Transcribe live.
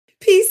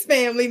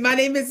family. My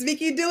name is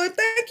Vicky Dillard.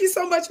 Thank you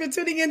so much for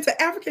tuning in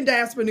to African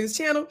Diaspora News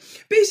Channel.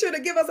 Be sure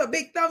to give us a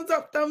big thumbs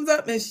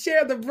up, and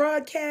share the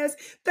broadcast.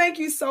 Thank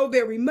you so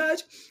very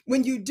much.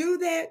 When you do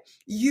that,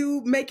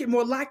 you make it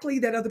more likely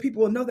that other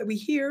people will know that we're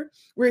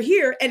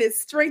here, and it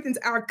strengthens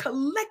our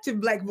collective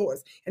Black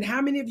voice. And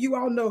how many of you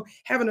all know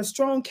having a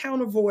strong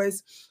counter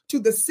voice to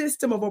the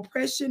system of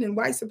oppression and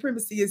white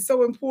supremacy is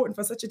so important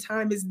for such a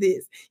time as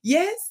this?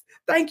 Yes,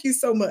 thank you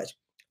so much,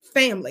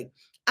 family.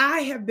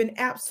 I have been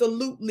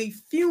absolutely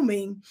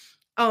fuming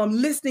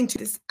listening to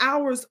this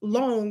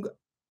hours-long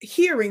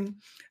hearing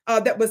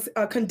that was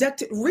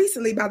conducted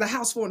recently by the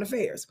House Foreign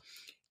Affairs.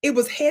 It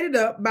was headed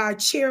up by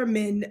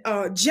Chairman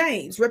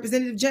James,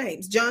 Representative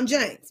James, John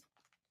James,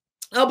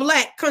 a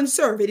Black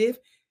conservative.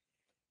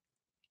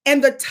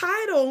 And the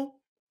title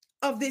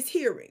of this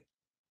hearing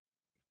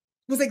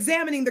was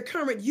examining the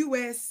current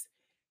U.S.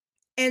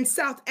 and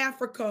South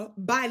Africa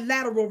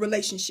bilateral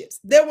relationships.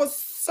 There was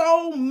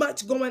so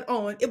much going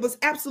on. It was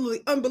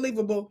absolutely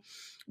unbelievable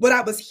what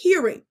I was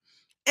hearing.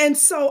 And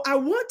so I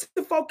want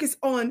to focus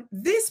on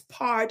this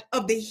part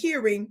of the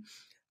hearing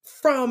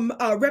from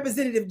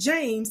Representative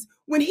James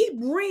when he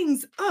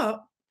brings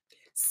up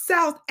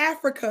South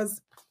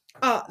Africa's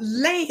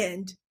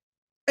land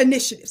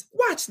initiatives.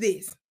 Watch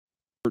this.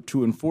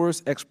 To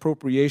enforce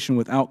expropriation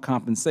without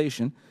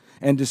compensation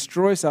and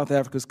destroy South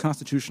Africa's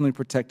constitutionally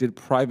protected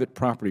private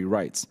property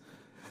rights.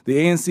 The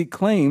ANC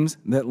claims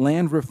that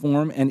land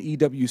reform and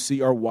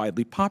EWC are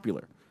widely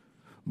popular,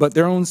 but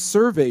their own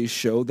surveys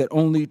show that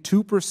only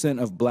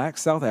 2% of Black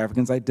South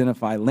Africans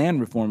identify land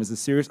reform as a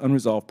serious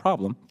unresolved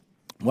problem,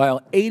 while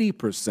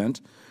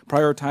 80%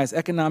 prioritize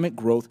economic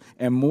growth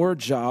and more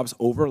jobs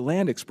over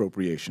land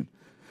expropriation.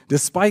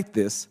 Despite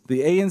this,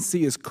 the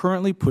ANC is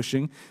currently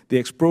pushing the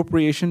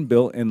expropriation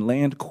bill and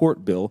land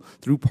court bill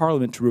through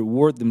Parliament to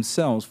reward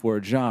themselves for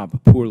a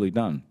job poorly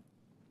done.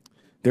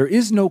 There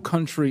is no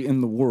country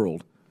in the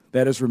world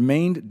that has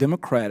remained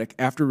democratic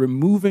after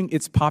removing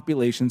its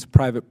population's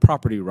private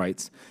property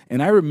rights,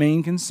 and I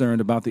remain concerned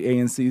about the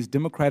ANC's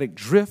democratic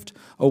drift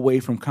away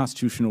from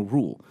constitutional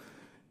rule,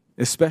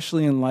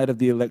 especially in light of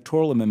the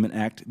Electoral Amendment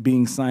Act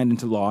being signed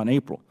into law in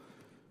April.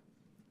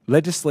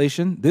 This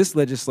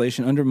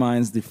legislation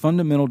undermines the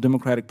fundamental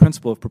democratic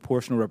principle of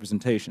proportional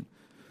representation.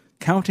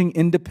 Counting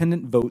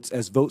independent votes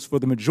as votes for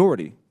the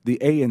majority, the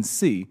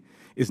ANC,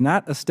 is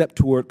not a step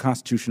toward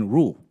constitutional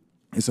rule.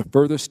 It's a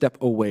further step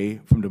away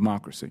from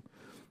democracy.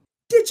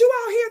 Did you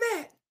all hear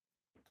that?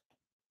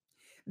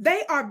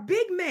 They are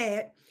big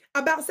mad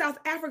about South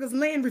Africa's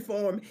land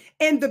reform.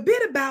 And the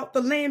bit about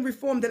the land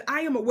reform that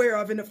I am aware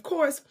of, and of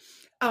course,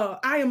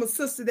 I am a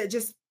sister that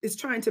just is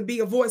trying to be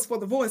a voice for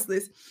the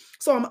voiceless.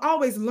 So I'm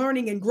always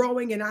learning and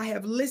growing, and I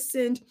have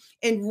listened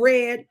and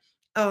read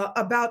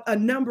about a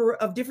number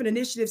of different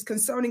initiatives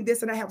concerning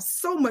this, and I have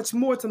so much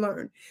more to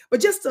learn.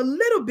 But just a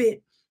little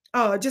bit,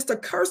 just a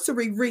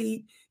cursory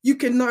read, you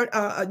can learn,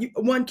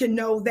 one can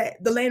know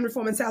that the land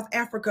reform in South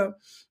Africa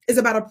is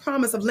about a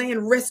promise of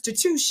land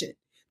restitution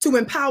to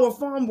empower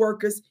farm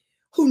workers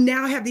who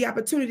now have the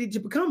opportunity to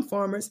become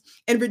farmers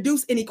and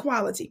reduce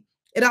inequality.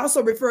 It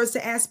also refers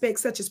to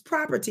aspects such as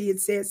property, it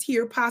says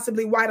here,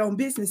 possibly white-owned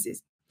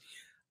businesses.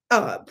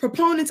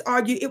 Proponents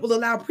argue it will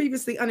allow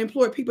previously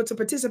unemployed people to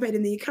participate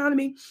in the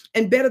economy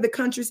and better the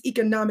country's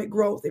economic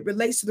growth. It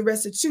relates to the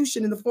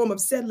restitution in the form of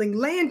settling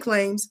land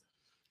claims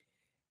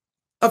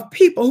of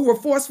people who were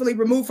forcefully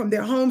removed from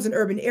their homes in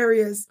urban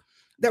areas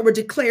that were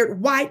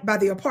declared white by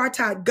the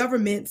apartheid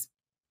government's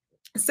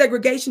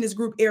Segregationist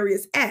Group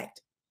Areas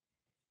Act.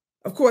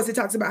 Of course, it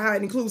talks about how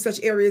it includes such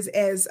areas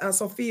as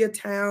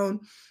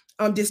Sophiatown,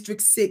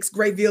 District 6,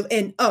 Grayville,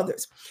 and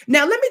others.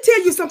 Now, let me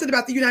tell you something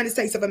about the United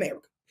States of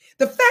America.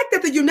 The fact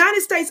that the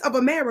United States of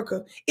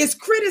America is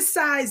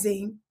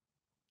criticizing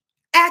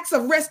acts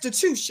of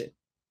restitution,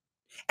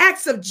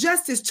 acts of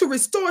justice to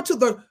restore to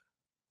the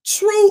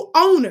true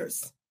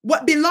owners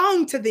what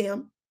belonged to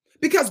them,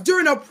 because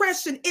during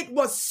oppression, it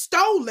was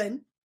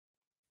stolen,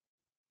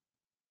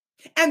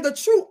 and the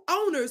true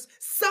owners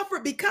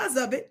suffered because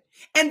of it,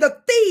 and the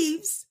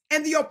thieves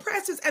and the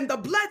oppressors and the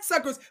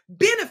bloodsuckers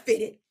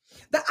benefited.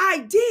 The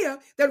idea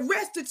that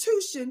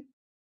restitution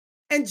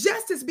and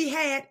justice be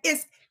had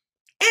is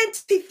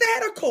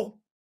antithetical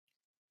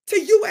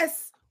to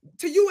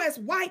U.S.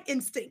 white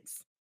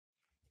instincts.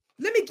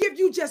 Let me give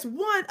you just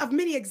one of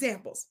many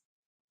examples.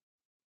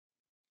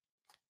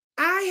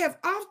 I have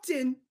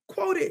often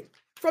quoted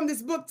from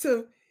this book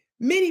to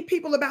many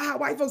people about how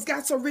white folks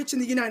got so rich in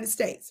the United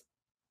States.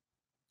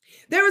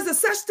 There is a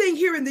such thing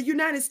here in the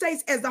United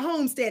States as the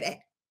Homestead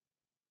Act,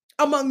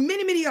 among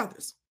many, many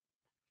others.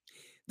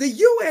 The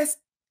U.S.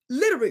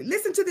 literally,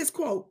 listen to this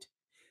quote,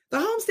 the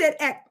Homestead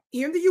Act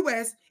here in the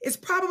U.S. is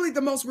probably the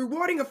most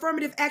rewarding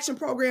affirmative action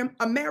program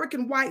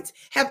American whites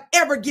have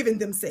ever given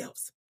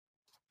themselves.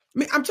 I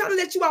mean, I'm trying to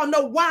let you all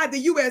know why the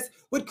U.S.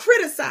 would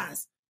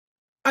criticize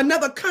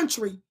another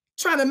country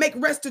trying to make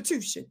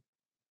restitution.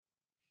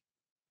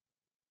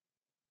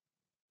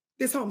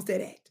 This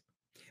Homestead Act.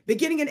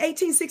 Beginning in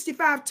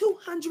 1865,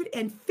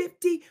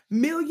 250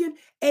 million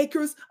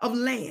acres of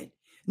land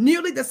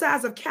nearly the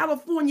size of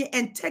California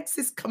and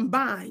Texas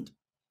combined,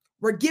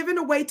 were given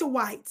away to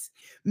whites,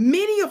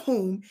 many of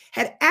whom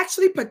had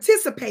actually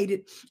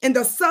participated in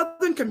the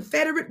Southern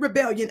Confederate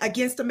Rebellion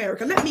against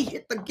America. Let me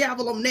hit the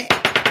gavel on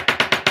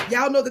that.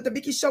 Y'all know that the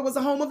Vicky Show was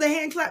a home of the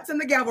hand claps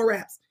and the gavel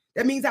raps.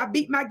 That means I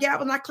beat my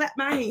gavel and I clap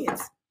my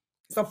hands.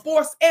 It's a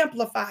force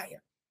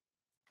amplifier.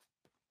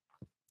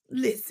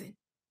 Listen,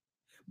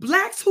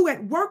 blacks who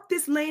had worked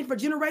this land for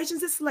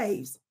generations as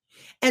slaves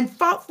and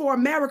fought for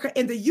America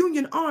in the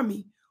Union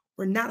Army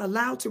were not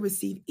allowed to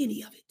receive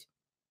any of it.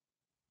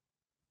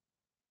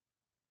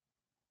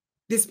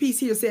 This piece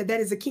here said that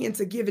is akin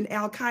to giving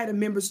Al-Qaeda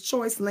members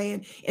choice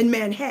land in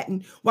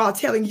Manhattan while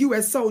telling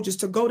U.S. soldiers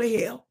to go to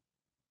hell.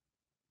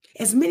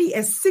 As many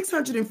as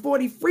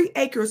 640 free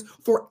acres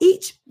for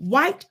each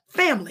white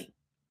family.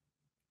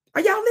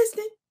 Are y'all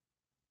listening?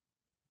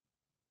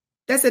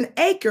 That's an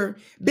acre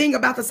being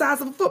about the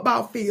size of a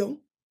football field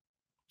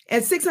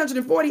and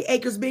 640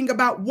 acres being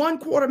about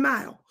 1/4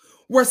 mile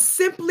were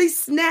simply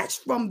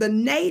snatched from the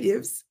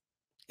natives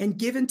and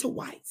given to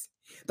whites.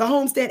 The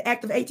Homestead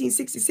Act of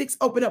 1866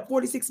 opened up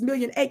 46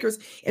 million acres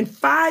in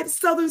 5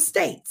 southern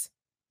states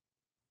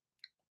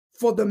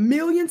for the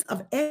millions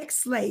of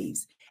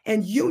ex-slaves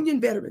and Union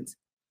veterans,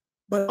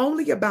 but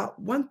only about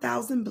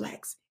 1,000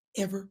 blacks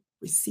ever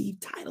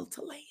received title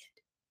to land,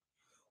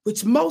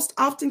 which most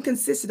often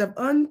consisted of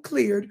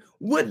uncleared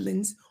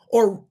woodlands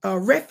or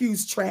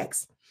refuse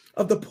tracts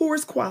of the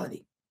poorest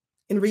quality.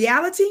 In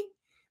reality,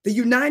 the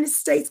United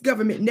States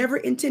government never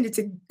intended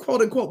to,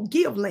 quote unquote,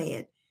 give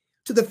land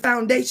to the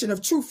foundation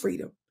of true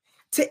freedom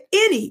to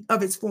any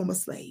of its former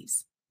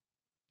slaves.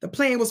 The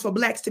plan was for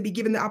blacks to be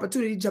given the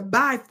opportunity to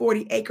buy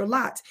 40-acre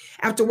lots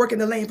after working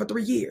the land for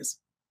 3 years.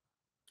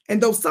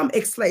 And though some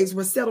ex-slaves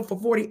were settled for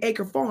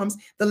 40-acre farms,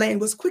 the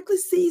land was quickly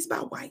seized by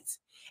whites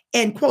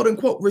and, quote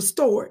unquote,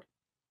 restored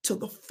to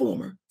the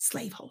former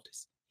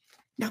slaveholders.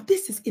 Now,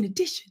 this is in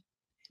addition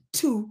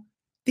to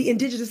the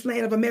indigenous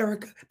land of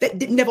America that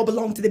never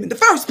belonged to them in the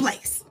first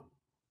place.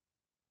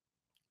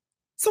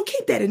 So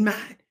keep that in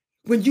mind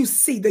when you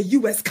see the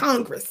U.S.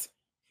 Congress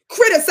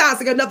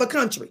criticizing another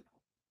country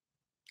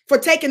for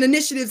taking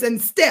initiatives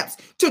and steps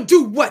to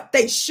do what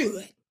they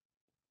should.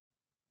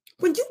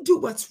 When you do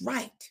what's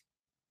right,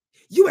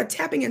 you are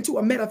tapping into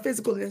a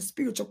metaphysical and a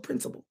spiritual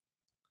principle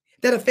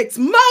that affects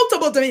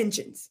multiple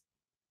dimensions.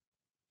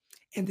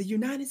 And the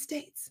United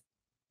States,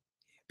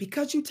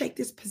 because you take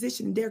this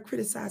position and dare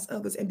criticize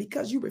others, and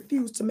because you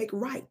refuse to make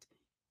right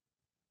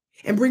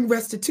and bring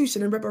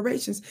restitution and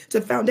reparations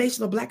to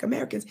foundational Black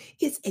Americans,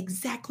 it's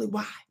exactly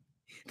why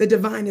the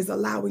divine is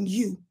allowing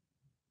you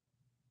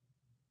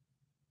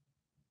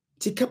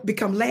to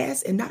become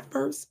last and not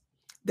first,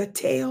 the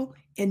tail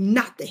and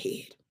not the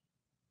head.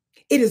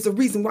 It is the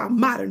reason why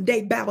modern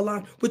day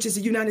Babylon, which is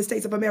the United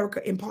States of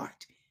America in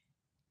part,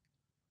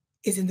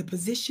 is in the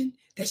position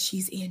that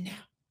she's in now.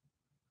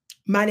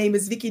 My name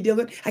is Vicky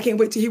Dillon. I can't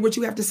wait to hear what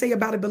you have to say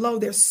about it below.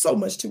 There's so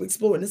much to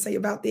explore and to say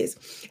about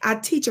this. I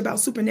teach about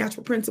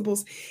supernatural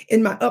principles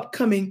in my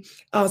upcoming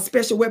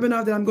special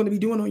webinar that I'm going to be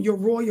doing on your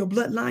royal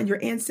bloodline,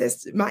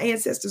 my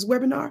ancestors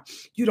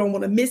webinar. You don't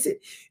want to miss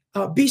it.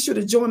 Be sure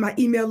to join my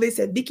email list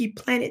at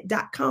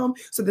vickyplanet.com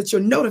so that you're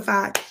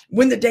notified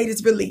when the date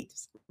is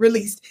released.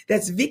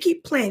 That's Vicky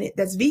Planet.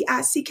 That's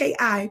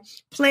VICKI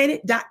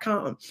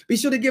planet.com. Be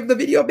sure to give the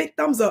video a big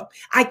thumbs up.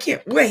 I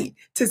can't wait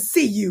to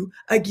see you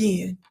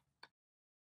again.